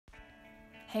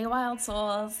Hey Wild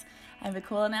Souls! I have a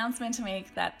cool announcement to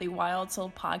make that the Wild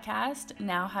Soul podcast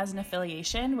now has an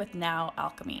affiliation with Now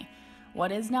Alchemy.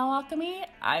 What is Now Alchemy?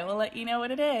 I will let you know what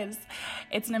it is.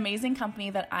 It's an amazing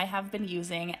company that I have been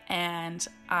using, and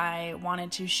I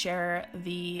wanted to share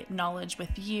the knowledge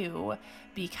with you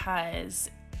because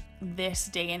this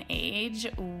day and age,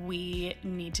 we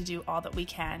need to do all that we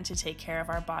can to take care of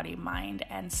our body, mind,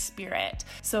 and spirit.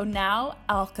 So Now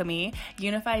Alchemy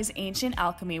unifies ancient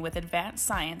alchemy with advanced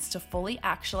science to fully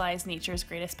actualize nature's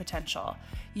greatest potential.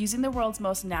 Using the world's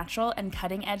most natural and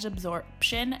cutting-edge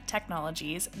absorption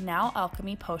technologies, Now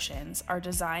Alchemy potions are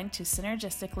designed to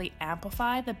synergistically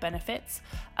amplify the benefits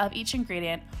of each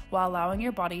ingredient while allowing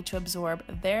your body to absorb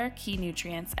their key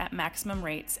nutrients at maximum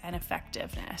rates and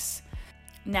effectiveness.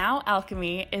 Now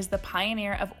Alchemy is the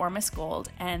pioneer of Ormus Gold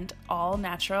and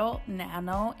all-natural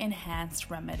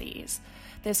nano-enhanced remedies.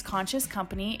 This conscious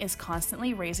company is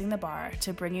constantly raising the bar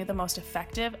to bring you the most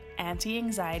effective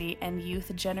anti-anxiety and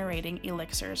youth-generating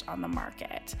elixirs on the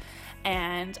market.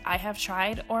 And I have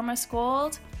tried Ormus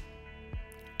Gold,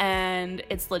 and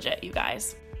it's legit, you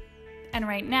guys. And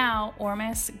right now,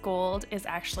 Ormus Gold is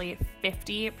actually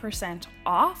 50%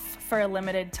 off for a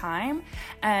limited time.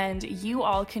 And you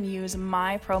all can use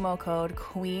my promo code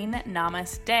Queen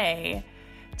Namaste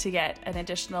to get an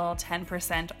additional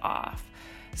 10% off.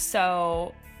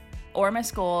 So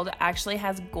Ormus Gold actually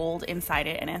has gold inside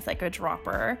it, and it's like a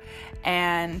dropper,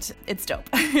 and it's dope.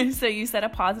 So you set a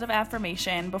positive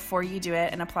affirmation before you do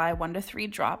it and apply 1 to 3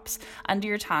 drops under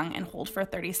your tongue and hold for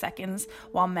 30 seconds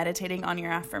while meditating on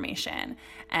your affirmation,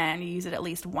 and you use it at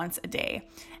least once a day.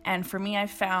 And for me, I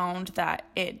found that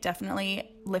it definitely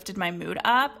lifted my mood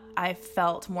up. I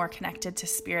felt more connected to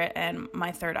spirit and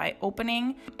my third eye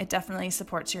opening. It definitely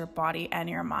supports your body and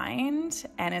your mind,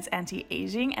 and it's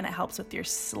anti-aging, and it helps with your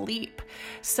sleep.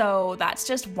 So that's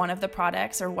just one of the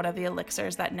products or one of the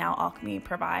elixirs that Now Alchemy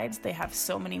provides. They have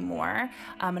so many more.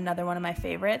 Another one of my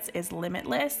favorites is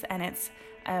Limitless, and it's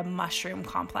a mushroom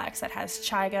complex that has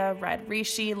chaga, red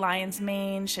reishi, lion's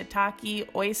mane, shiitake,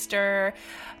 oyster,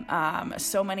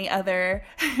 so many other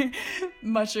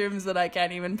mushrooms that I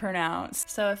can't even pronounce.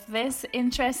 So if this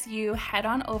interests you, head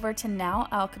on over to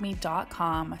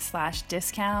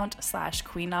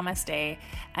nowalchemy.com/discount/Queen Namaste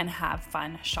and have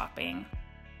fun shopping.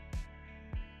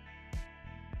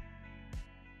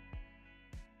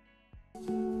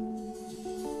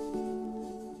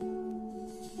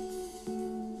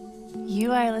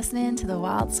 You are listening to the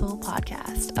Wild Soul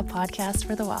Podcast, a podcast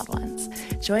for the wild ones.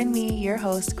 Join me, your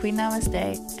host, Queen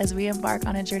Namaste, as we embark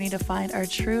on a journey to find our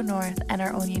true north and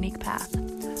our own unique path.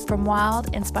 From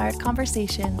wild, inspired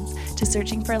conversations to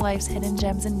searching for life's hidden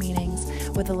gems and meanings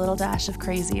with a little dash of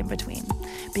crazy in between.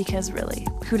 Because really,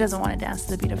 who doesn't want to dance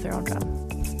to the beat of their own drum?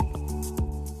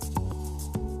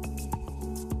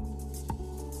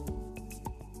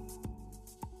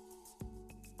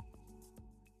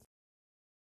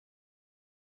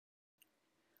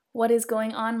 What is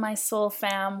going on, my soul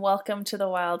fam? Welcome to the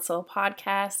Wild Soul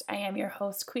Podcast. I am your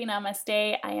host, Queen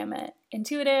Namaste. I am an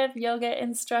intuitive yoga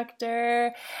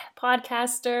instructor,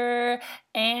 podcaster,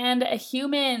 and a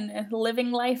human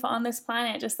living life on this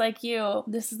planet just like you.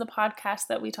 This is the podcast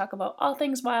that we talk about all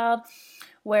things wild,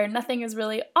 where nothing is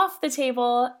really off the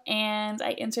table, and I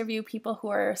interview people who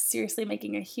are seriously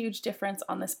making a huge difference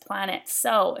on this planet.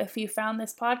 So if you found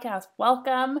this podcast,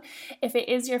 welcome. If it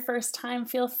is your first time,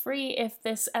 feel free, if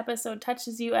this episode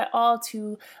touches you at all,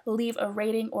 to leave a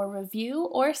rating or review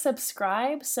or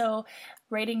subscribe. So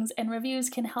ratings and reviews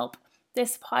can help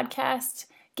this podcast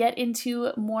get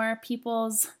into more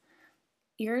people's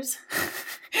ears,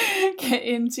 get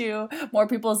into more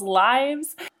people's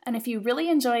lives. And if you really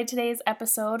enjoyed today's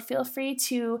episode, feel free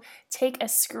to take a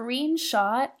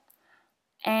screenshot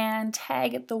and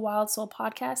tag the Wild Soul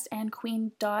Podcast and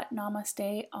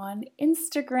queen.namaste on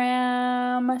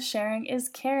Instagram. Sharing is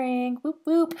caring. Whoop,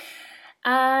 whoop.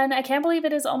 And I can't believe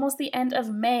it is almost the end of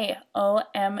May.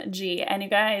 OMG. And you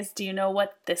guys, do you know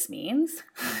what this means?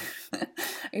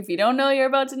 If you don't know, you're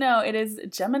about to know. It is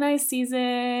Gemini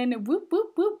season. Whoop,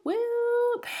 whoop, whoop,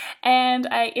 whoop. And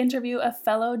I interview a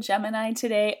fellow Gemini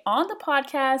today on the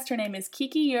podcast. Her name is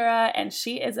Kiki, and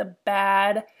she is a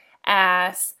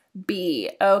bad-ass bee,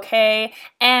 okay?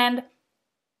 And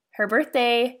her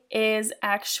birthday is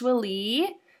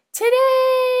actually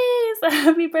today. So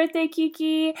happy birthday,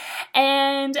 Kiki.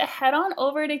 And head on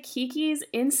over to Kiki's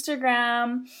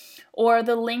Instagram or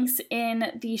the links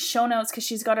in the show notes, because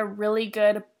she's got a really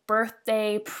good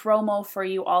birthday promo for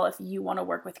you all if you want to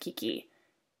work with Kiki.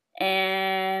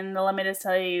 And let me just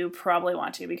tell you probably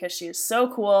want to, because she is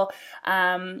so cool.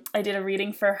 I did a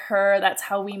reading for her. That's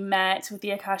how we met with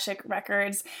the Akashic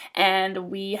Records, and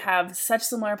we have such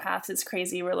similar paths. It's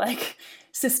crazy. We're like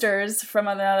sisters from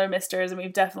another misters, and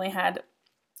we've definitely had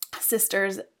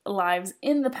sisters' lives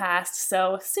in the past.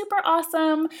 So super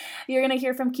awesome. You're going to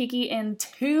hear from Kiki in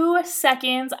 2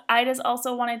 seconds. I just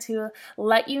also wanted to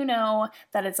let you know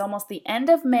that it's almost the end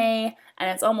of May and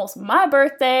it's almost my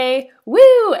birthday.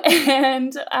 Woo!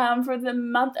 And for the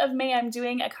month of May, I'm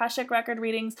doing Akashic Record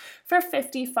readings for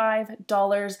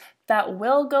 $55 that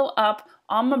will go up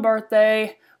on my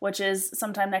birthday, which is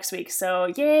sometime next week. So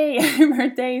yay,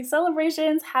 birthday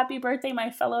celebrations. Happy birthday,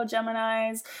 my fellow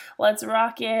Geminis. Let's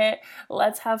rock it.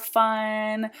 Let's have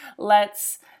fun.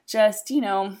 Let's just,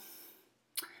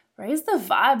 raise the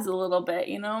vibes a little bit.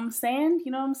 You know what I'm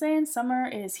saying? Summer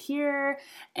is here.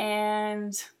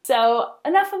 And so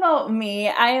enough about me.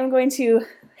 I am going to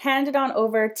hand it on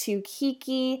over to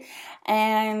Kiki.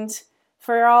 And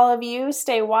for all of you,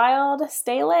 stay wild,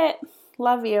 stay lit.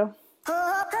 Love you.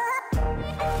 All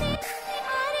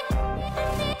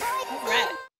right,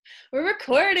 we're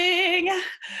recording.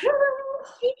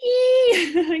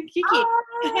 Kiki,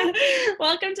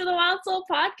 welcome to the Wild Soul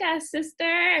Podcast,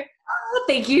 sister. Oh,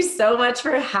 thank you so much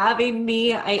for having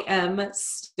me. I am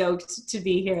stoked to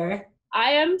be here.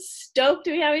 I am stoked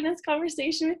to be having this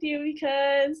conversation with you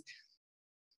because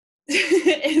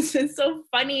it's so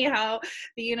funny how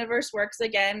the universe works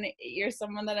again. You're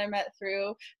someone that I met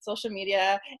through social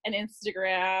media and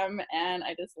Instagram, and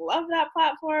I just love that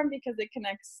platform because it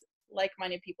connects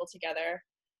like-minded people together.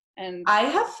 And I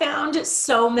have found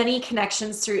so many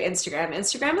connections through Instagram.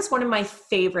 Instagram is one of my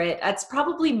favorite. That's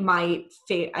probably my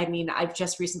favorite. I mean, I've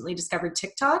just recently discovered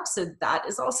TikTok, so that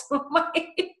is also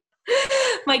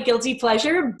my guilty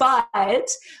pleasure. But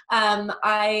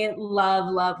I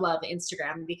love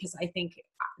Instagram because I think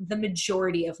the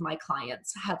majority of my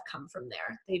clients have come from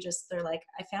there. They're like,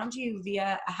 I found you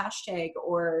via a hashtag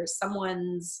or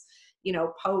someone's,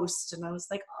 post. And I was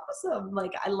like, awesome.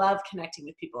 Like, I love connecting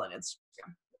with people on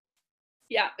Instagram.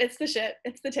 Yeah, it's the shit.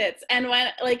 It's the tits. And when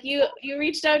you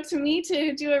reached out to me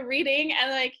to do a reading,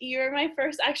 and you were my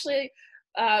first actually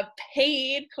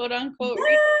paid quote unquote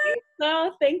reading.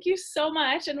 So thank you so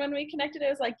much. And when we connected, it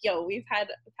was like, yo, we've had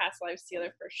past lives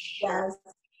together for sure. Yes.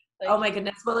 Oh my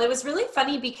goodness. Well, it was really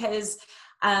funny because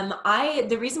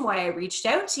the reason why I reached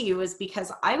out to you is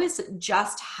because I was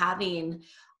just having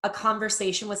a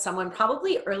conversation with someone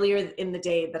probably earlier in the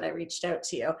day that I reached out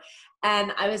to you.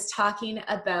 And I was talking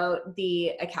about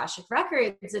the Akashic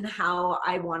Records and how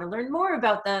I want to learn more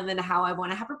about them and how I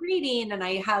want to have a reading. And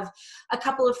I have a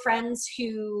couple of friends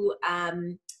who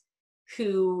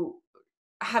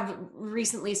have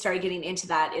recently started getting into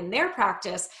that in their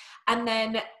practice. And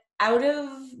then out of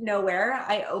nowhere,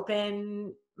 I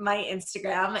open my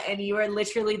Instagram and you are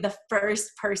literally the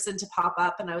first person to pop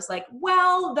up. And I was like,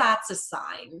 well, that's a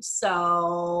sign.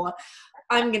 So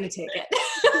I'm going to take it.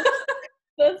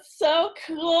 That's so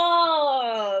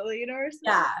cool. The universe is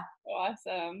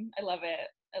awesome. I love it.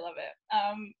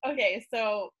 Okay,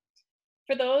 so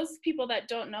for those people that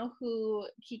don't know who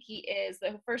Kiki is,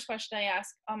 the first question I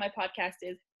ask on my podcast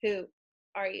is, who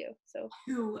are you? So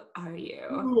who are you?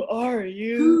 Who are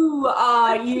you? Who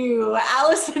are you?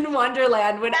 Alice in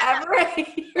Wonderland, whenever I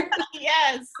hear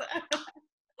yes.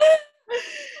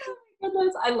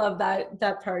 I love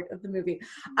that part of the movie.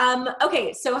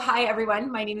 Okay, so hi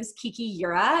everyone. My name is Kiki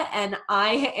Yura, and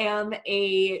I am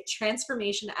a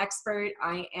transformation expert.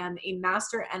 I am a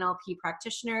master NLP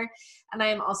practitioner, and I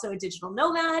am also a digital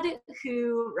nomad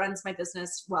who runs my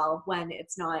business, well, when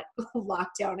it's not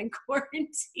locked down in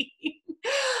quarantine.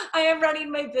 I am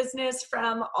running my business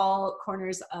from all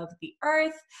corners of the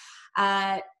earth.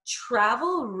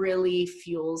 Travel really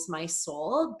fuels my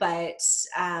soul, but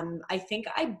I think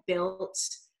I built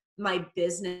my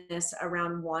business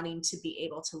around wanting to be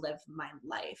able to live my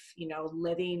life,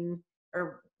 living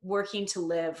or working to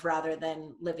live rather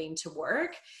than living to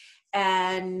work.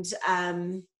 And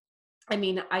I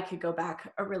mean, I could go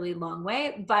back a really long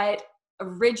way, but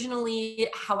originally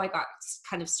how I got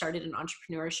kind of started in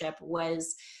entrepreneurship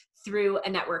was through a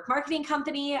network marketing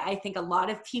company. I think a lot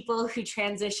of people who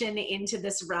transition into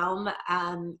this realm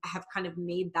have kind of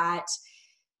made that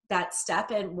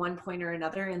step at one point or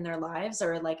another in their lives,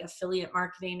 or like affiliate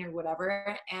marketing or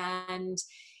whatever. And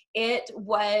it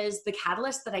was the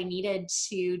catalyst that I needed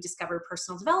to discover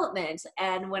personal development.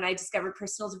 And when I discovered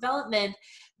personal development,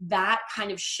 that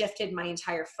kind of shifted my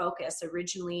entire focus.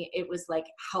 Originally, it was like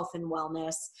health and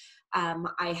wellness.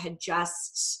 I had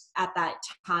just at that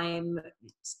time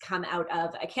come out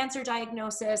of a cancer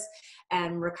diagnosis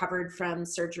and recovered from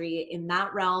surgery in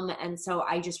that realm. And so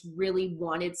I just really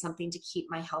wanted something to keep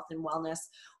my health and wellness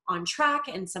on track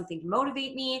and something to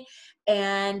motivate me.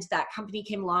 And that company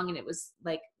came along, and it was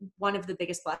like one of the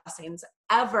biggest blessings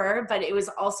ever, but it was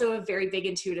also a very big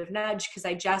intuitive nudge because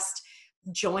I just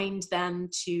joined them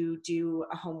to do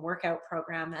a home workout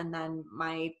program. And then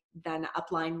my then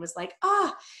upline was like,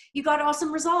 you got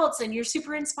awesome results and you're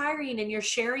super inspiring and you're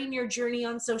sharing your journey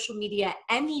on social media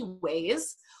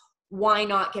anyways. Why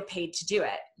not get paid to do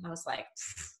it? And I was like,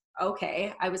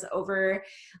 okay. I was over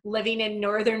living in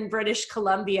northern British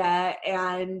Columbia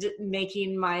and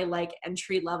making my like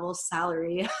entry level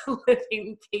salary,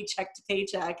 living paycheck to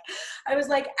paycheck. I was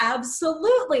like,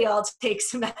 absolutely, I'll take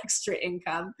some extra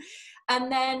income. And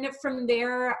then from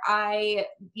there, I,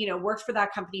 worked for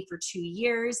that company for 2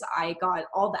 years. I got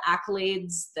all the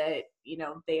accolades that,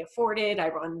 they afforded. I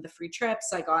run the free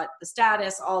trips. I got the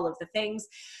status, all of the things.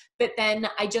 But then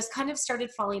I just kind of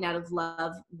started falling out of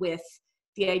love with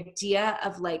the idea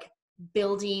of like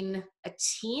building a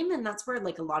team. And that's where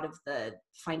like a lot of the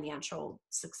financial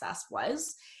success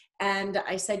was. And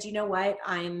I said, you know what,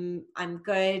 I'm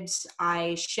good.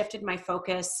 I shifted my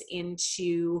focus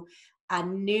into a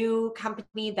new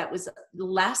company that was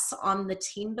less on the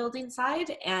team building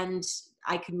side, and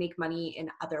I could make money in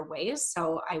other ways.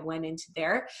 So I went into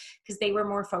there because they were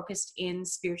more focused in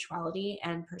spirituality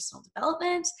and personal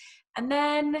development. And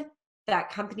then that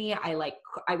company, I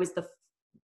was the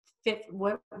fifth,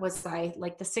 what was I,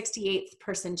 like the 68th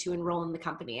person to enroll in the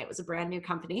company. It was a brand new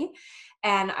company.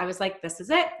 And I was like, this is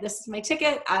it. This is my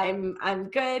ticket. I'm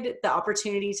good. The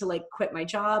opportunity to like quit my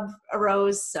job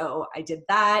arose. So I did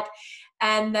that.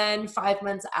 And then 5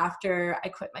 months after I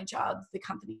quit my job, the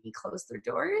company closed their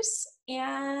doors.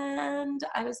 And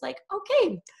I was like,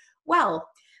 okay, well,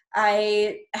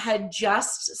 I had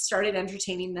just started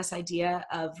entertaining this idea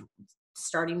of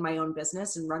starting my own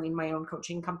business and running my own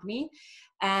coaching company.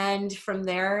 And from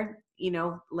there,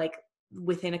 like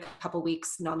within a couple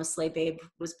weeks, Namaste Babe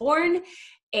was born,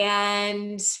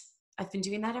 and I've been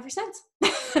doing that ever since.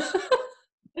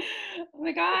 Oh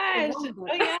my gosh. Oh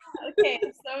yeah. Okay.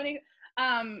 So many,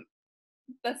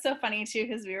 that's so funny too,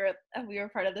 because we were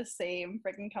part of the same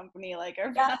freaking company. Like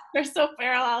our paths are so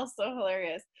parallel, so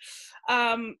hilarious.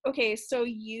 Okay, so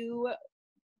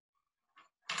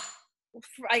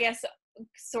I guess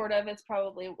sort of, it's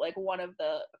probably like one of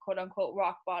the quote unquote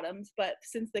rock bottoms, but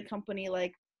since the company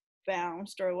like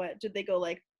bounced, or what, did they go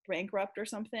like bankrupt or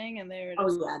something? And they're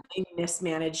just... Oh yeah, they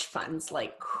mismanaged funds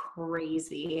like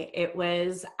crazy. It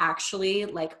was actually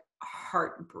like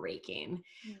heartbreaking.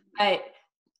 But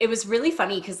it was really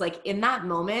funny because like in that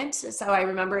moment, so I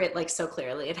remember it like so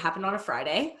clearly. It happened on a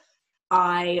Friday.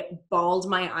 I bawled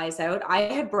my eyes out. I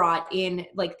had brought in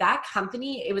like that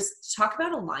company. It was, talk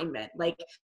about alignment. Like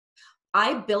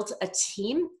I built a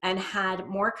team and had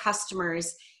more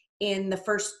customers in the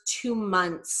first 2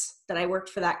 months that I worked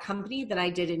for that company than I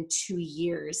did in 2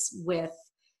 years with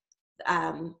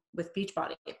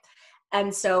Beachbody.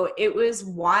 And so it was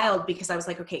wild because I was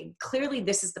like, okay, clearly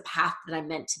this is the path that I'm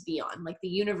meant to be on. Like the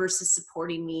universe is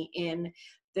supporting me in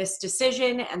this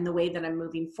decision and the way that I'm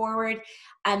moving forward.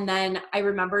 And then I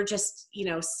remember just,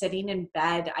 sitting in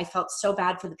bed, I felt so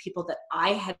bad for the people that I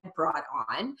had brought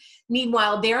on.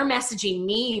 Meanwhile, they're messaging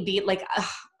me, be like,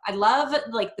 I love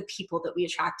like the people that we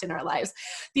attract in our lives,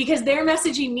 because they're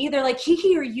messaging me. They're like,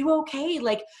 Kiki, are you okay?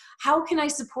 Like, how can I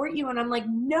support you? And I'm like,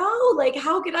 no, like,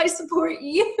 how can I support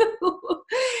you?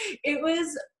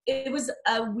 It was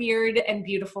a weird and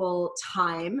beautiful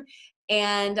time.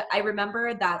 And I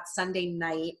remember that Sunday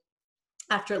night,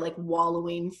 after like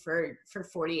wallowing for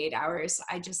 48 hours,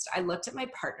 I looked at my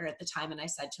partner at the time and I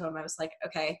said to him, I was like,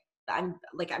 okay, I'm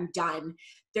done.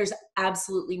 There's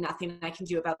absolutely nothing I can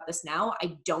do about this now.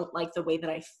 I don't like the way that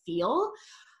I feel.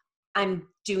 I'm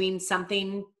doing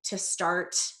something to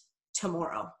start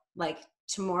tomorrow. Like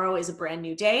tomorrow is a brand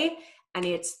new day and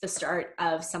it's the start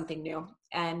of something new.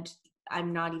 And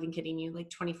I'm not even kidding you. Like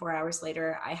 24 hours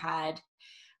later, I had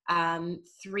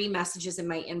 3 messages in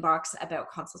my inbox about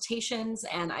consultations,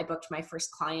 and I booked my first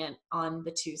client on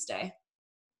the Tuesday.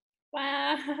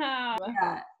 Wow.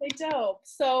 Yeah. Like dope.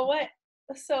 So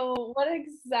what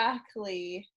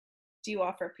exactly do you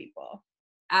offer people?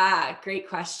 Great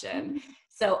question.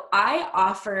 So I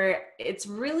offer, it's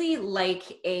really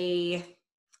like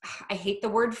I hate the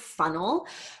word funnel,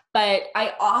 but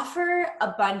I offer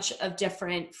a bunch of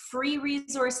different free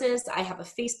resources. I have a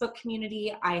Facebook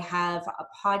community. I have a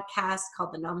podcast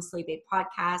called the Namaste Babe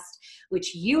podcast,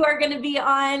 which you are going to be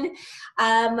on.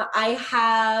 I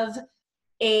have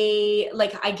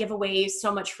I give away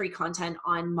so much free content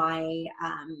on my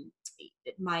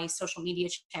social media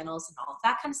channels and all of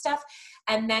that kind of stuff.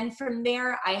 And then from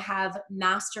there, I have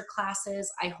master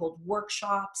classes, I hold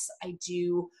workshops, I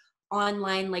do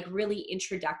online, like really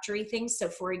introductory things. So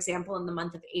for example, in the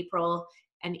month of April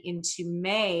and into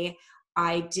May,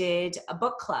 I did a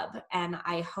book club, and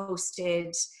I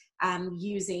hosted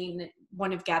using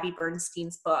one of Gabby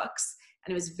Bernstein's books.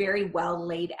 And it was very well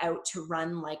laid out to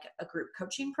run like a group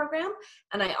coaching program.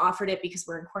 And I offered it because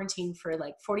we're in quarantine for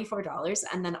like $44.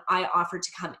 And then I offered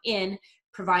to come in,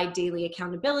 provide daily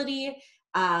accountability,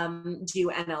 do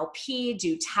NLP,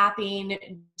 do tapping,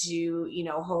 do,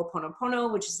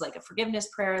 Ho'oponopono, which is like a forgiveness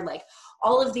prayer, like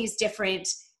all of these different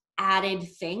added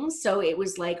things. So it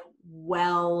was like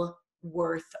well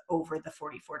worth over the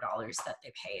 $44 that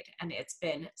they paid. And it's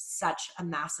been such a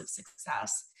massive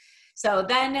success. So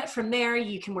then from there,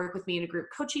 you can work with me in a group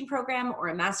coaching program or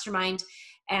a mastermind.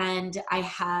 And I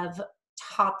have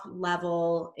top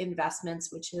level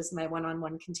investments, which is my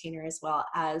one-on-one container, as well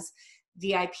as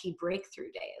VIP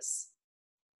breakthrough days.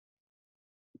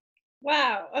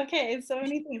 Wow. Okay. So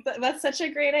many things. That's such a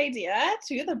great idea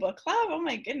too. The book club. Oh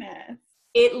my goodness.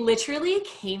 It literally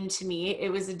came to me.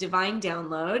 It was a divine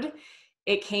download.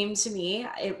 It came to me.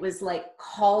 It was like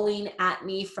calling at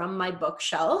me from my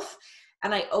bookshelf.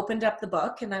 And I opened up the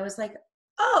book and I was like,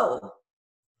 oh,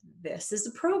 this is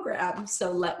a program.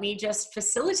 So let me just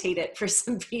facilitate it for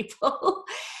some people.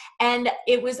 And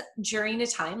it was during a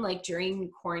time like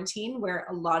during quarantine where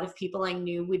a lot of people I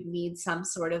knew would need some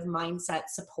sort of mindset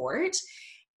support.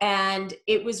 And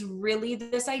it was really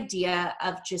this idea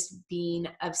of just being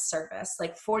of service.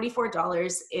 Like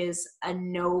 $44 is a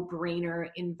no-brainer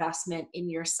investment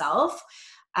in yourself.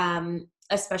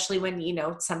 Especially when,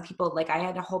 some people, like I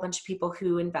had a whole bunch of people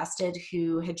who invested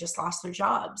who had just lost their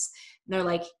jobs. And they're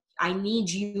like, I need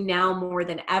you now more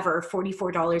than ever.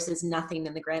 $44 is nothing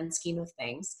in the grand scheme of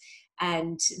things.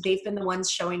 And they've been the ones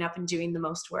showing up and doing the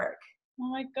most work. Oh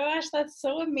my gosh, that's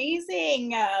so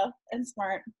amazing and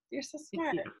smart. You're so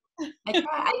smart.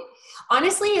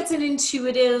 Honestly, it's an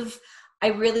intuitive,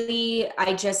 I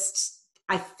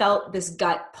felt this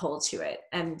gut pull to it.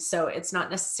 And so it's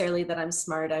not necessarily that I'm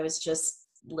smart. I was just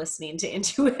listening to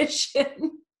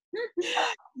intuition.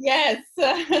 Yes.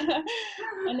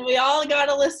 And we all got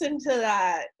to listen to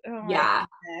that. Oh my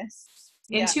goodness.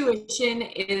 Intuition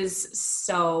is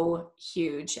so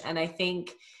huge. And I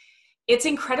think it's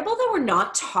incredible that we're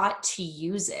not taught to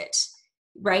use it,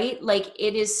 right? Like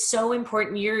it is so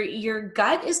important. Your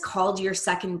gut is called your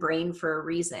second brain for a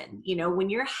reason. When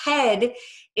your head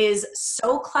is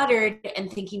so cluttered and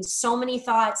thinking so many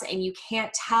thoughts and you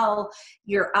can't tell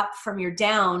your up from your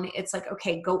down, it's like,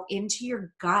 okay, go into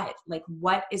your gut. Like,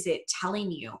 what is it telling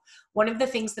you? One of the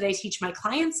things that I teach my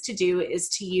clients to do is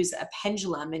to use a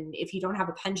pendulum. And if you don't have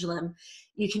a pendulum,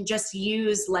 you can just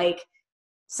use like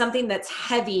something that's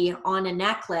heavy on a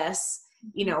necklace,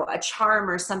 a charm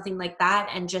or something like that,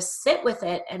 and just sit with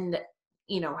it. And,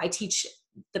 I teach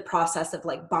the process of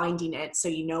like binding it so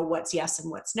what's yes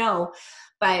and what's no.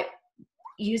 But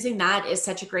using that is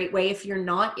such a great way if you're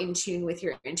not in tune with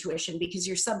your intuition, because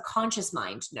your subconscious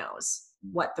mind knows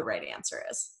what the right answer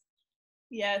is.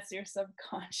 Yes, your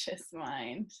subconscious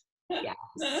mind. Yes.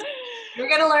 You're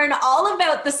going to learn all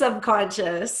about the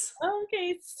subconscious.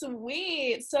 Okay,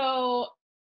 sweet. So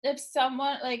if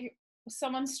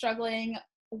someone's struggling,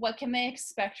 what can they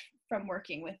expect from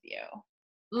working with you?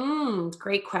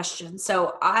 Great question.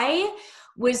 So I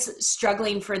was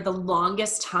struggling for the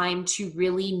longest time to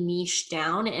really niche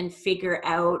down and figure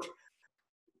out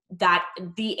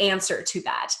the answer to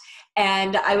that.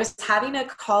 And I was having a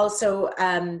call. So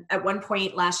at one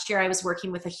point last year, I was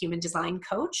working with a human design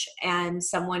coach and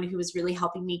someone who was really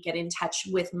helping me get in touch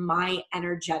with my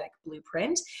energetic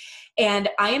blueprint. And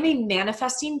I am a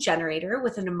manifesting generator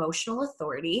with an emotional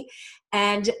authority.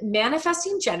 And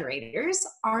manifesting generators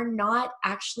are not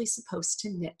actually supposed to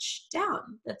niche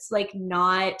down. That's like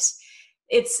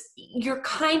you're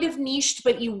kind of niched,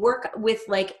 but you work with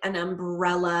like an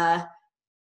umbrella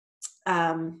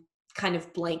kind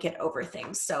of blanket over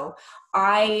things. So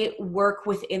I work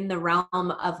within the realm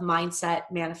of mindset,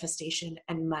 manifestation,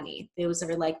 and money. Those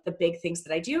are like the big things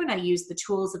that I do. And I use the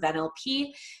tools of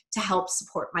NLP to help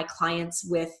support my clients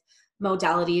with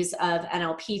modalities of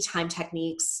NLP, time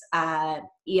techniques,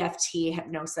 EFT,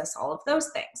 hypnosis, all of those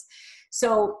things.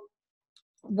 So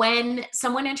when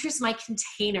someone enters my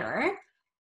container,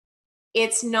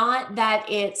 it's not that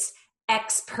it's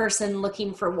X person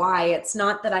looking for Y. It's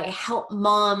not that I help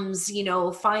moms,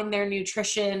 find their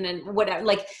nutrition and whatever,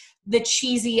 like the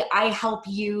cheesy, I help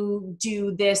you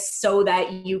do this so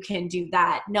that you can do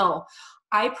that. No,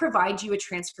 I provide you a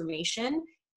transformation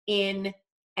in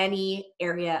any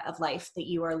area of life that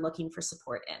you are looking for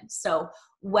support in. So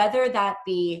whether that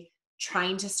be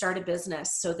trying to start a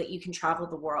business so that you can travel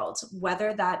the world,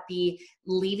 whether that be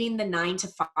leaving the 9 to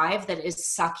 5 that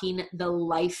is sucking the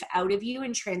life out of you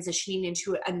and transitioning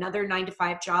into another 9 to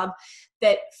 5 job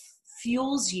that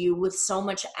fuels you with so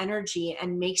much energy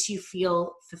and makes you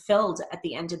feel fulfilled at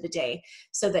the end of the day,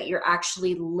 so that you're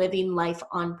actually living life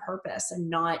on purpose and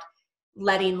not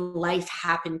letting life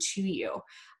happen to you.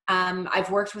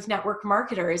 I've worked with network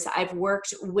marketers. I've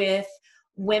worked with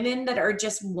women that are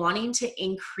just wanting to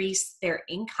increase their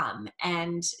income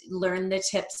and learn the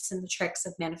tips and the tricks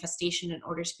of manifestation in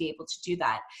order to be able to do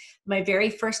that. My very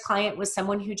first client was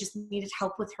someone who just needed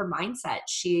help with her mindset.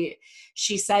 She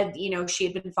said, you know, she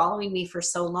had been following me for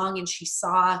so long, and she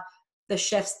saw the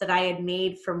shifts that I had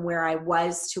made from where I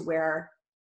was to where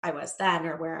I was then,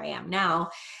 or where I am now.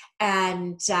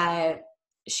 And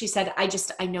she said,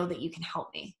 I know that you can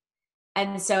help me.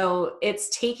 And so it's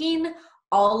taking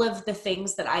all of the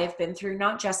things that I have been through,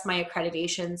 not just my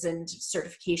accreditations and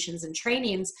certifications and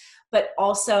trainings, but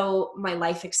also my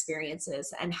life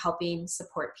experiences, and helping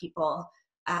support people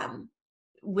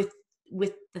with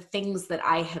the things that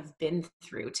I have been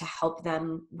through to help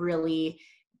them really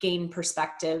gain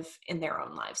perspective in their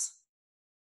own lives.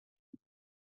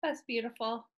 That's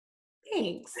beautiful.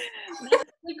 Thanks.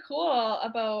 That's really cool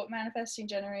about manifesting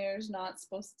generators not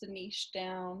supposed to niche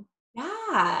down.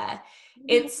 Yeah,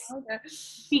 it's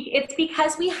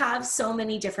because we have so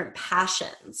many different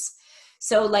passions.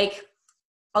 So like,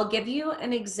 I'll give you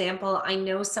an example. I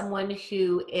know someone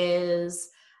who is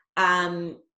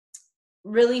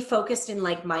really focused in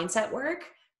like mindset work,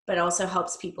 but also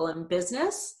helps people in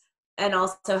business and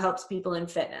also helps people in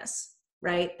fitness,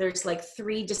 right? There's like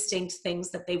 3 distinct things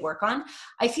that they work on.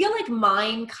 I feel like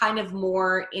mine kind of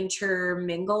more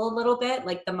intermingle a little bit,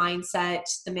 like the mindset,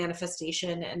 the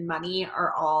manifestation, and money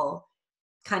are all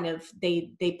kind of,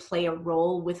 they play a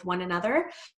role with one another.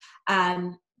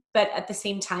 But at the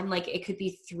same time, like, it could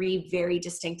be 3 very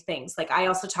distinct things. Like, I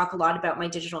also talk a lot about my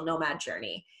digital nomad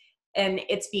journey, and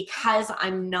it's because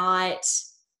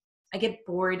I get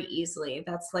bored easily.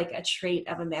 That's like a trait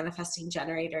of a manifesting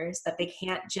generator, is that they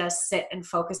can't just sit and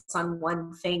focus on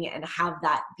one thing and have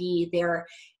that be their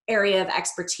area of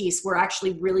expertise. We're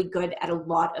actually really good at a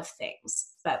lot of things,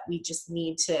 but we just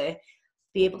need to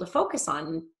be able to focus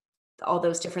on all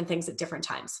those different things at different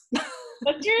times.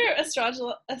 What's your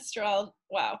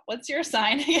wow, what's your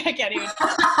sign? I can't even.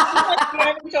 I'm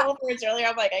having trouble with words earlier.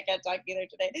 I'm like, I can't talk either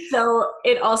today. So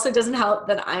it also doesn't help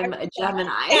that I'm a Gemini.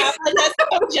 Yeah,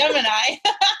 that's Gemini.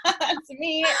 That's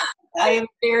me. I am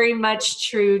very much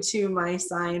true to my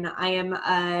sign. I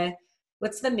am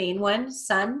what's the main one?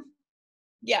 Sun?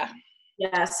 Yeah.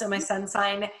 Yeah, so my sun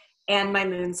sign and my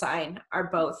moon sign are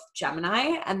both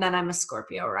Gemini, and then I'm a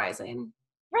Scorpio rising.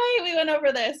 Right, we went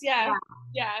over this. Yeah.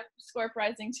 Scorp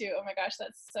rising too. Oh my gosh,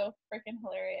 that's so freaking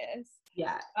hilarious.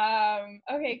 Yeah.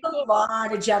 Okay, cool. A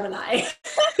lot of Gemini.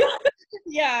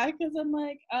 Yeah, because I'm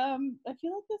like, I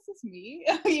feel like this is me.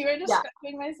 You were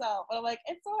describing myself. But I'm like,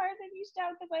 it's so hard to niche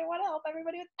down because I want to help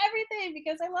everybody with everything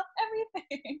because I love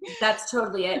everything. That's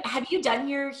totally it. Have you done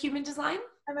your human design?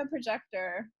 I'm a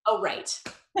projector. Oh, right.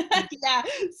 Yeah.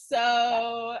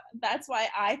 So that's why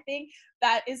I think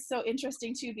that is so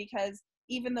interesting too, because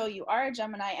even though you are a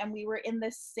Gemini and we were in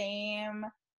the same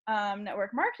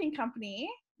network marketing company,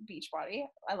 Beachbody.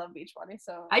 I love Beachbody.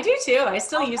 So I do too. I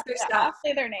still use their stuff. I'll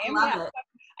say their name. I love it.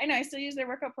 I know. I still use their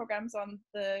workout programs on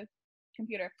the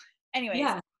computer. Anyways,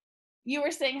 yeah. You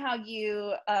were saying how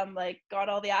you like got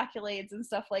all the accolades and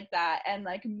stuff like that, and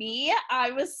like me, I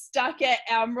was stuck at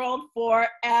Emerald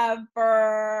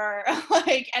forever.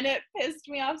 Like, and it pissed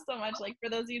me off so much. Like, for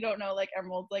those of you who don't know, like,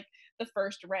 Emerald's like the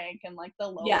first rank and like the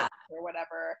lowest or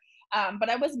whatever. But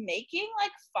I was making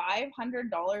like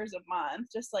 $500 a month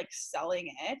just like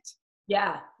selling it.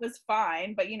 Yeah. It was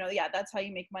fine. But that's how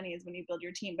you make money, is when you build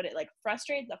your team. But it like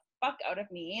frustrated the fuck out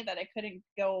of me that I couldn't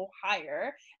go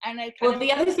higher. And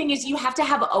the other thing is you have to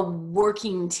have a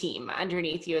working team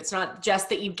underneath you. It's not just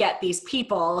that you get these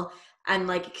people and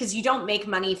like, because you don't make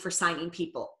money for signing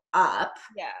people up.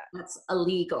 Yeah. That's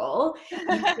illegal.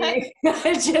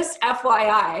 Just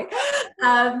FYI.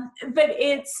 But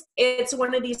it's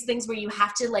one of these things where you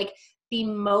have to like be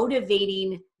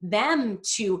motivating them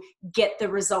to get the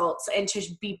results and to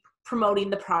be promoting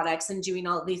the products and doing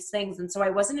all these things. And so I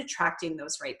wasn't attracting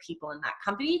those right people in that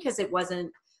company because it wasn't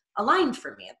aligned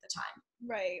for me at the time.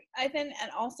 Right. I think,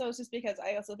 and also it's just because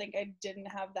I also think I didn't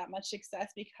have that much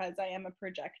success because I am a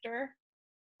projector.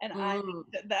 And Mm.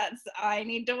 I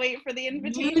need to wait for the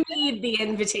invitation. You need the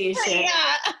invitation.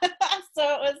 Yeah.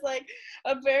 So it was like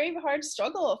a very hard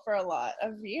struggle for a lot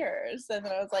of years. And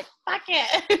then I was like, fuck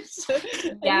it. I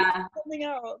need Yeah. something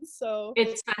else. So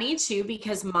It's funny too,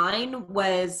 because mine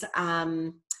was,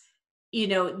 you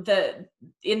know,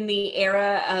 in the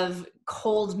era of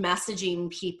cold messaging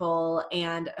people,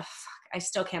 and I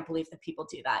still can't believe that people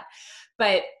do that.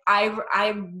 But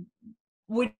I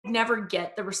would never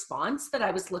get the response that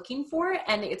I was looking for.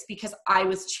 And it's because I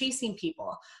was chasing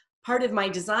people. Part of my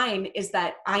design is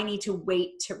that I need to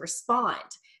wait to respond.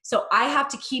 So I have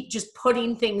to keep just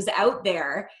putting things out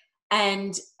there,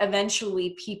 and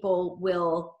eventually people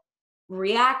will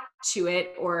react to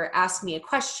it or ask me a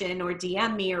question or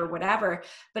DM me or whatever,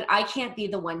 but I can't be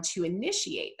the one to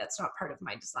initiate. That's not part of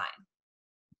my design.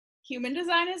 human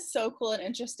design is so cool and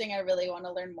interesting. I really want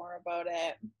to learn more about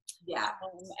it. Yeah.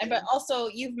 But also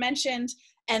you've mentioned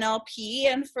NLP,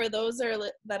 and for those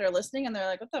that are listening and they're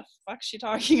like, what the fuck is she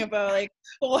talking about? Like,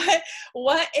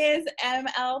 what is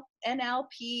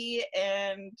NLP,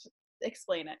 and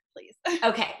explain it, please.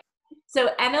 Okay. So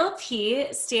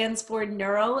NLP stands for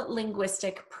Neuro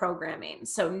Linguistic Programming.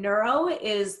 So neuro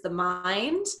is the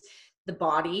mind, the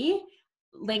body,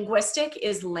 linguistic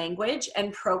is language,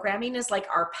 and programming is like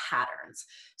our patterns.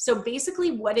 So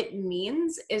basically what it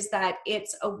means is that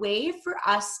it's a way for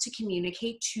us to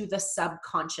communicate to the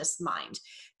subconscious mind,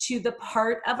 to the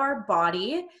part of our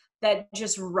body that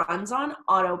just runs on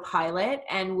autopilot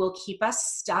and will keep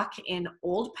us stuck in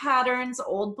old patterns,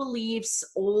 old beliefs,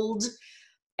 old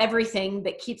everything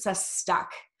that keeps us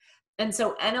stuck. And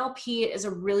so NLP is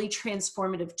a really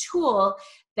transformative tool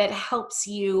that helps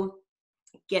you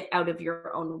get out of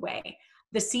your own way.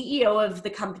 The CEO of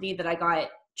the company that I got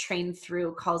trained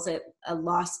through calls it a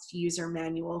lost user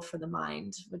manual for the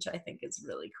mind, which I think is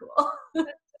really cool.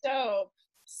 Dope.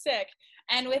 Sick.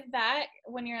 And with that,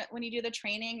 when you do the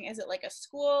training, is it like a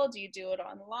school? Do you do it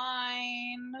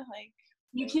online? Like,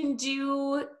 you can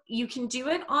do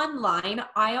it online.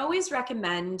 I always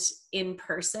recommend in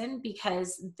person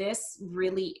because this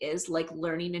really is like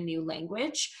learning a new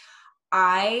language.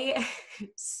 I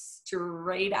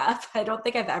straight up, I don't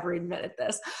think I've ever admitted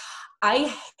this,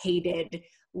 I hated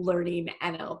learning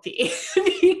NLP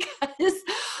because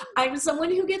I'm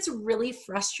someone who gets really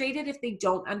frustrated if they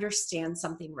don't understand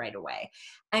something right away.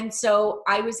 And so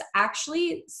I was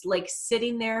actually like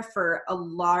sitting there for a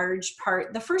large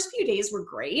part. The first few days were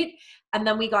great. And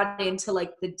then we got into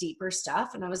like the deeper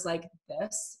stuff. And I was like,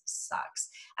 this sucks.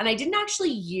 And I didn't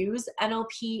actually use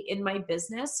NLP in my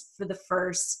business for the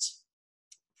first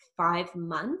 5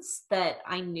 months that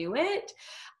I knew it.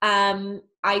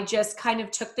 I just kind of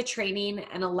took the training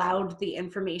and allowed the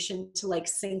information to like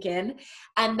sink in.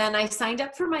 And then I signed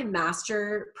up for my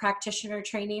master practitioner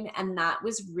training. And that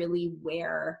was really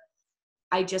where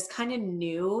I just kind of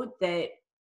knew that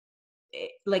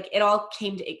it all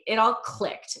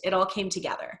clicked. It all came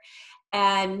together.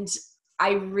 And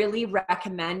I really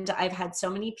recommend, I've had so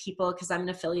many people, because I'm an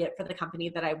affiliate for the company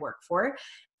that I work for,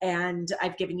 and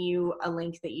I've given you a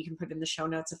link that you can put in the show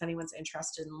notes if anyone's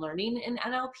interested in learning in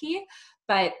NLP.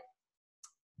 But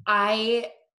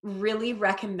I really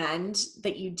recommend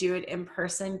that you do it in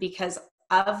person, because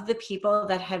of the people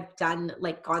that have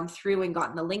gone through and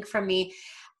gotten the link from me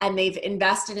and they've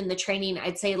invested in the training,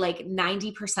 I'd say like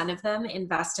 90% of them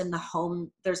invest in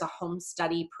there's a home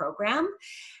study program.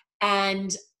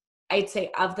 And I'd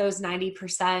say of those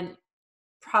 90%,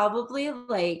 probably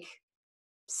like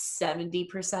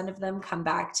 70% of them come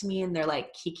back to me and they're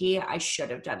like, Kiki, I should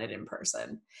have done it in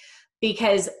person,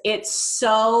 because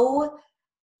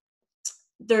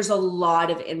there's a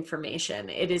lot of information.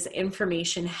 It is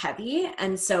information heavy.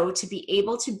 And so to be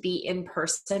able to be in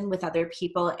person with other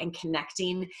people and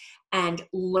connecting and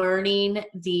learning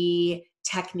the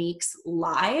techniques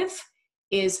live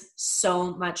is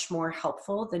so much more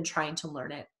helpful than trying to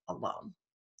learn it alone.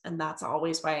 And that's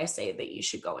always why I say that you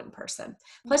should go in person.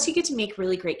 Plus you get to make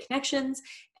really great connections.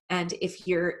 And if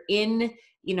you're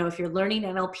if you're learning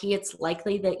NLP, it's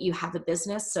likely that you have a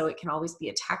business, so it can always be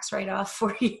a tax write-off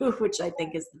for you, which I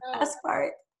think is the best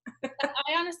part.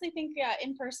 I honestly think, yeah,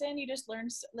 in person, you just learn,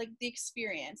 like, the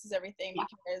experience is everything,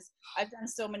 because I've done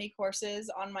so many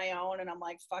courses on my own and I'm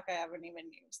like, fuck, I haven't even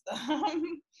used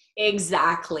them.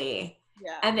 Exactly.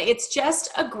 Yeah. And it's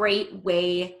just a great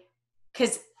way,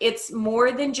 because it's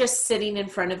more than just sitting in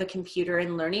front of a computer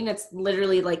and learning. It's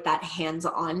literally like that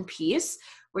hands-on piece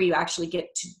where you actually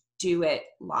get to do it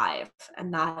live.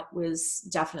 And that was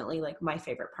definitely like my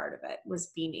favorite part of it, was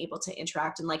being able to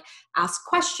interact and like ask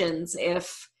questions.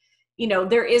 If,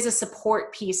 there is a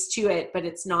support piece to it, but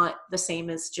it's not the same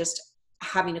as just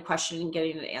having a question and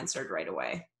getting it answered right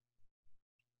away.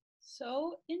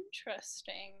 So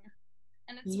interesting.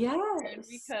 And it's weird Yes.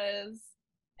 because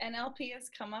NLP has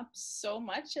come up so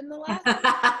much in the last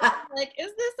like,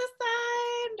 is this a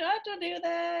sign? Do I have to do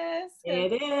this?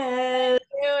 Because It I is.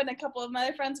 do, and a couple of my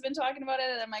other friends have been talking about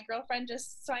it, and my girlfriend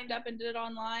just signed up and did it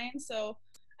online. So,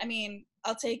 I mean,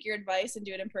 I'll take your advice and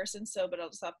do it in person. So, but I'll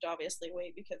just have to obviously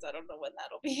wait because I don't know when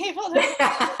that'll be able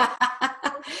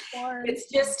to be performed. It's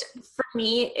just, for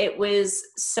me, it was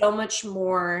so much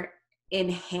more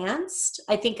enhanced.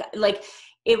 I think like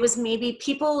it was maybe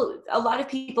a lot of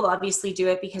people obviously do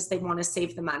it because they want to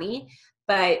save the money.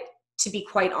 But to be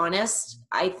quite honest,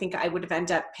 I think I would have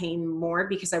ended up paying more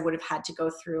because I would have had to go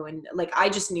through and like, I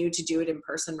just knew to do it in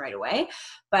person right away.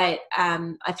 But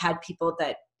I've had people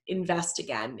that invest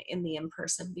again in the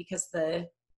in-person because the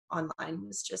online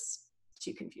was just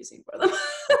too confusing for them.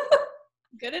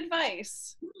 Good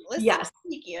advice. Listen to Yes.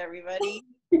 Kiki, everybody.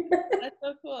 That's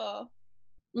so cool.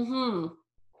 Mm-hmm.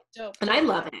 Dope. And I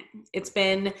love it. It's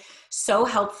been so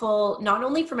helpful, not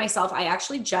only for myself. I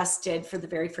actually just did for the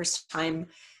very first time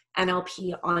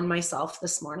NLP on myself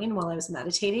this morning while I was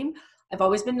meditating. I've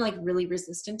always been like really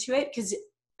resistant to it because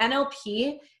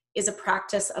NLP is a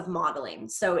practice of modeling.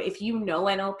 So if you know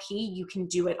NLP, you can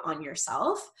do it on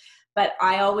yourself. But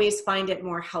I always find it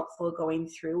more helpful going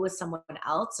through with someone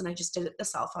else. And I just did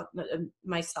it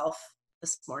myself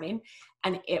this morning.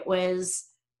 And it was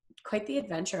quite the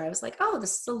adventure. I was like, oh,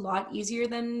 this is a lot easier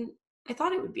than I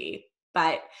thought it would be.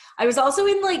 But I was also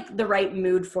in like the right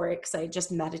mood for it because I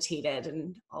just meditated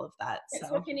and all of that.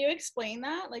 So can you explain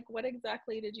that? Like, what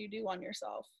exactly did you do on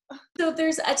yourself? So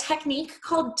there's a technique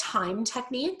called time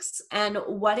techniques. And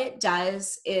what it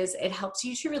does is it helps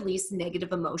you to release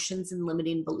negative emotions and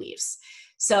limiting beliefs.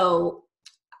 So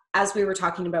as we were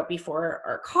talking about before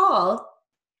our call,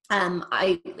 in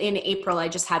April, I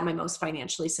just had my most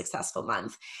financially successful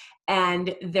month.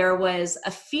 And there was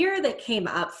a fear that came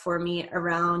up for me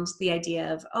around the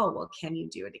idea of, oh, well, can you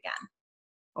do it again?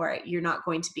 Or you're not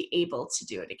going to be able to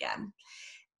do it again.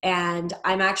 And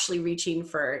I'm actually reaching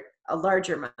for a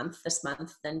larger month this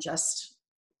month than just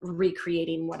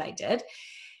recreating what I did.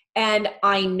 And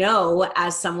I know,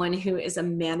 as someone who is a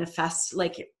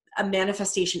manifestation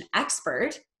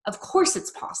expert, of course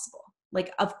it's possible.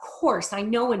 Like, of course, I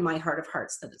know in my heart of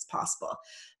hearts that it's possible.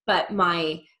 But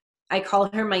I call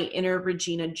her my inner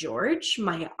Regina George,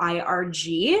 my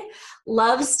IRG,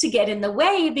 loves to get in the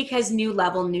way because new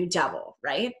level, new devil,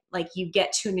 right? Like you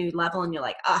get to a new level and you're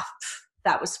like,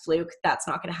 that was fluke. That's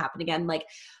not going to happen again. Like,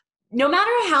 no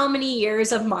matter how many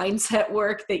years of mindset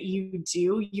work that you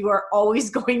do, you are always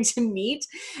going to meet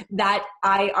that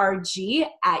IRG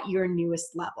at your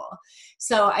newest level.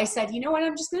 So I said, you know what,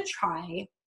 I'm just going to try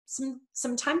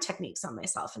some time techniques on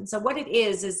myself. And so what it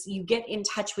is you get in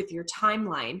touch with your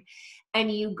timeline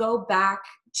and you go back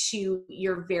to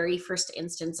your very first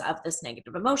instance of this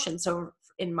negative emotion. So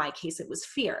in my case, it was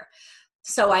fear.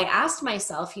 So I asked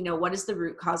myself, what is the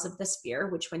root cause of this fear,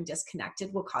 which when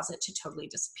disconnected will cause it to totally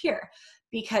disappear?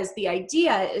 Because the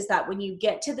idea is that when you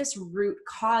get to this root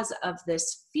cause of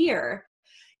this fear,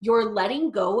 you're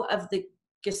letting go of the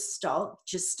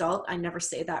gestalt, I never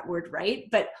say that word right,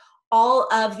 but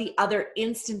all of the other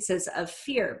instances of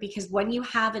fear. Because when you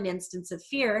have an instance of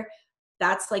fear,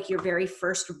 that's like your very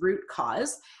first root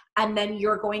cause. And then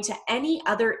you're going to, any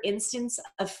other instance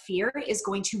of fear is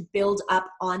going to build up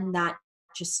on that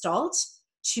gestalt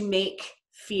to make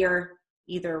fear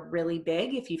either really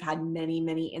big, if you've had many,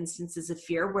 many instances of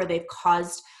fear where they've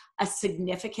caused a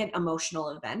significant emotional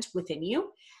event within you.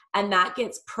 And that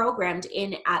gets programmed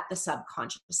in at the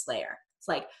subconscious layer. It's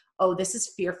like, oh, this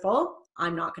is fearful.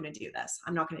 I'm not going to do this.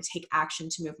 I'm not going to take action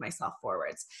to move myself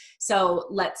forwards. So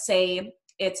let's say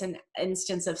it's an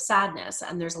instance of sadness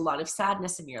and there's a lot of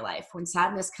sadness in your life. When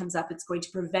sadness comes up, it's going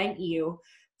to prevent you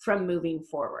from moving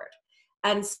forward.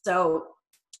 And so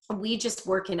we just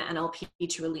work in NLP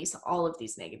to release all of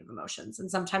these negative emotions. And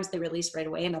sometimes they release right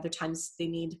away and other times they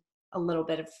need a little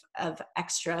bit of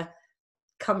extra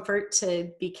comfort to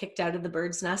be kicked out of the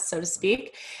bird's nest, so to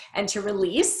speak, and to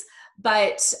release.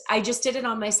 But I just did it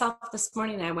on myself this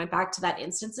morning. I went back to that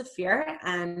instance of fear.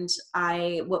 And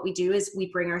what we do is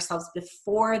we bring ourselves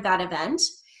before that event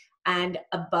and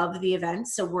above the event.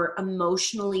 So we're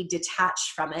emotionally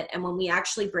detached from it. And when we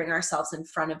actually bring ourselves in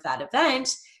front of that event,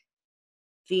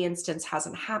 the instance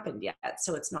hasn't happened yet.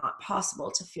 So it's not possible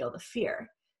to feel the fear.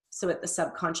 So at the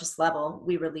subconscious level,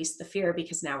 we release the fear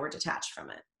because now we're detached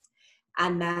from it.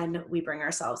 And then we bring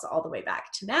ourselves all the way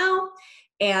back to now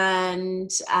and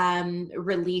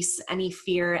release any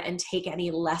fear and take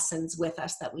any lessons with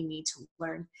us that we need to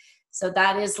learn. So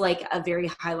that is like a very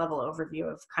high level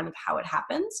overview of kind of how it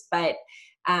happens. But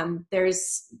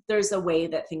there's a way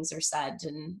that things are said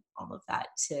and all of that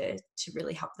to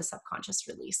really help the subconscious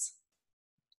release.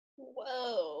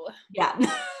 Whoa. Yeah.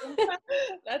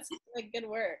 That's like good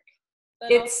work.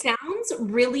 It sounds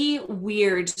really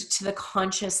weird to the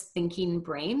conscious thinking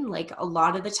brain. Like a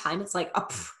lot of the time it's like,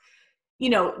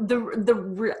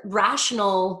 the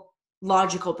rational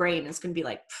logical brain is going to be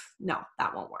like, no,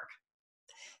 that won't work.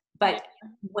 But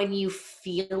when you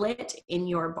feel it in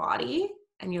your body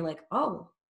and you're like, oh,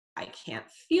 I can't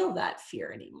feel that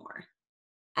fear anymore.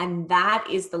 And that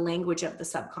is the language of the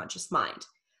subconscious mind.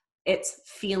 It's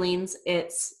feelings.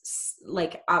 It's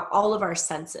like all of our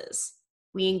senses.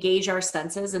 We engage our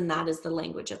senses, and that is the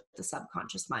language of the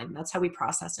subconscious mind. That's how we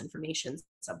process information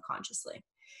subconsciously.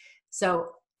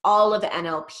 So all of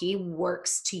NLP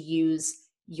works to use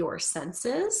your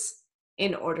senses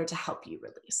in order to help you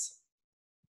release.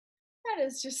 That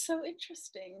is just so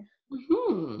interesting.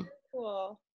 Mm-hmm.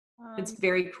 Cool. It's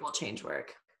very cool change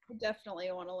work. I definitely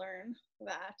want to learn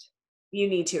that. You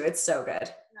need to. It's so good.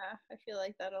 Yeah, I feel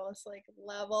like that'll just like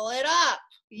level it up,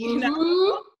 you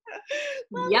know?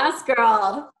 Yes,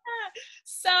 girl.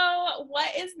 So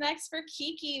what is next for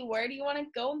Kiki? Where do you want to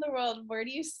go in the world? Where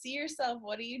do you see yourself?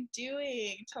 What are you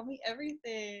doing? Tell me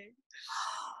everything.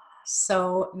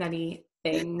 So many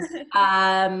things.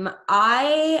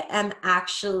 I am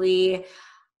actually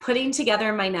putting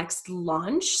together my next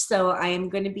launch. So I am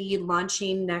going to be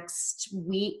launching next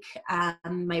week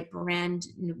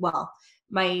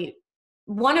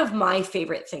one of my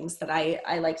favorite things that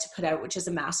I like to put out, which is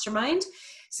a mastermind.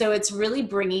 So it's really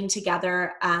bringing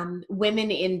together women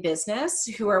in business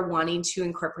who are wanting to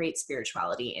incorporate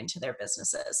spirituality into their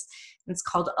businesses. It's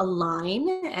called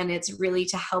Align, and it's really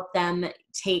to help them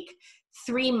take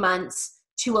 3 months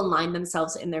to align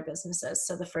themselves in their businesses.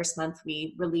 So the first month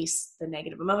we release the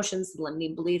negative emotions, the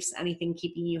limiting beliefs, anything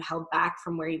keeping you held back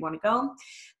from where you want to go.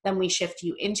 Then we shift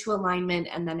you into alignment.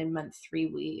 And then in month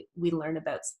 3, we learn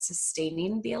about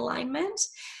sustaining the alignment.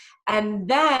 And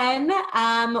then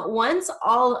once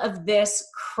all of this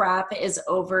crap is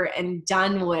over and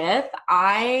done with,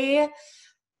 I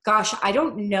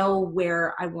don't know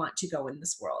where I want to go in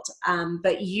this world.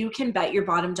 But you can bet your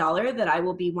bottom dollar that I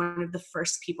will be one of the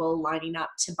first people lining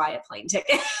up to buy a plane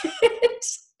ticket.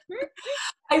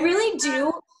 I really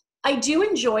do. I do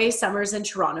enjoy summers in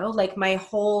Toronto. Like my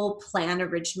whole plan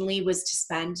originally was to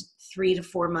spend 3 to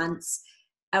 4 months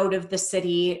out of the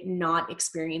city, not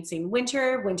experiencing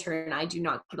winter. Winter and I do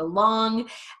not get along.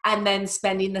 And then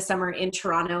spending the summer in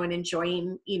Toronto and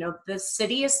enjoying, the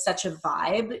city is such a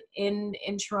vibe in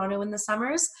Toronto in the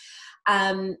summers.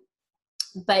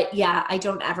 But yeah, I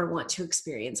don't ever want to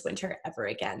experience winter ever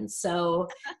again. So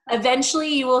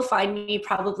eventually you will find me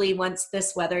probably once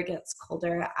this weather gets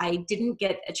colder. I didn't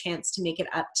get a chance to make it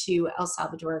up to El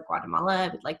Salvador or Guatemala. I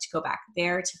would like to go back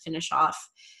there to finish off.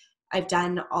 I've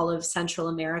done all of Central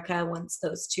America once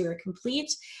those 2 are complete.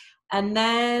 And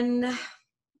then,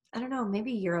 I don't know,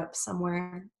 maybe Europe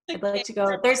somewhere. I'd like to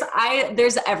go. There's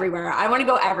everywhere. I want to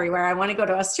go everywhere. I want to go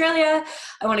to Australia.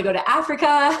 I want to go to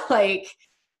Africa. Like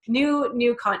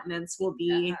new continents will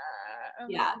be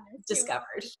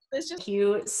discovered. Thank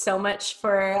you so much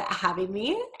for having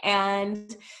me,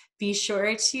 and be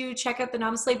sure to check out the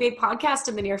Namaste Babe podcast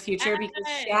in the near future because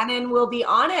Shannon will be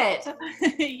on it.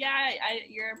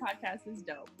 Your podcast is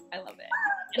dope. I love it.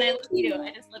 And I love you.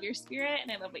 I just love your spirit,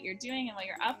 and I love what you're doing and what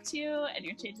you're up to, and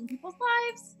you're changing people's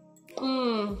lives.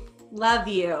 Love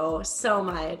you so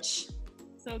much.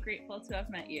 So grateful to have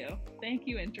met you. Thank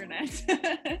you, Internet.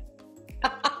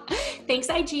 Thanks,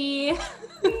 IG.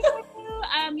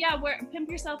 Pimp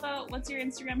yourself out. What's your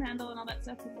Instagram handle and all that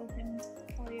stuff people can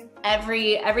follow you?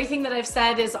 Everything that I've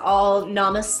said is all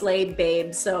Namaste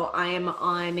Babe. So I am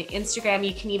on Instagram.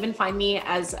 You can even find me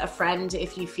as a friend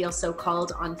if you feel so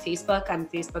called on Facebook. I'm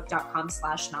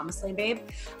facebook.com/Namaste Babe.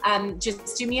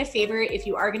 Just do me a favor. If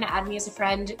you are going to add me as a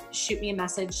friend, shoot me a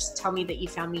message. Tell me that you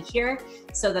found me here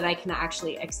so that I can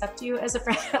actually accept you as a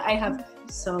friend. I have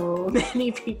so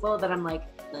many people that I'm like,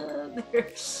 they're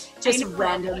just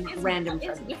random friends.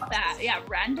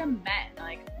 Random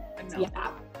men.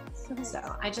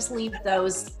 So I just leave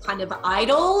those kind of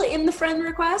idle in the friend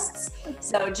requests.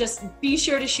 So just be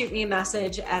sure to shoot me a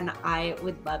message, and I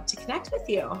would love to connect with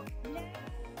you.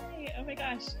 Yay. Oh my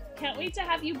gosh. Can't wait to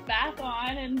have you back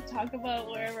on and talk about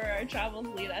wherever our travels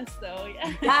lead us. So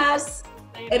yeah. Yes.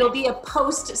 It'll be a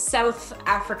post South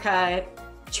Africa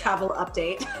travel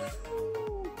update.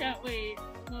 Can't wait.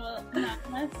 Well,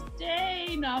 namaste,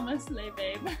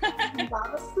 babe.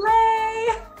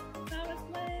 Namaste.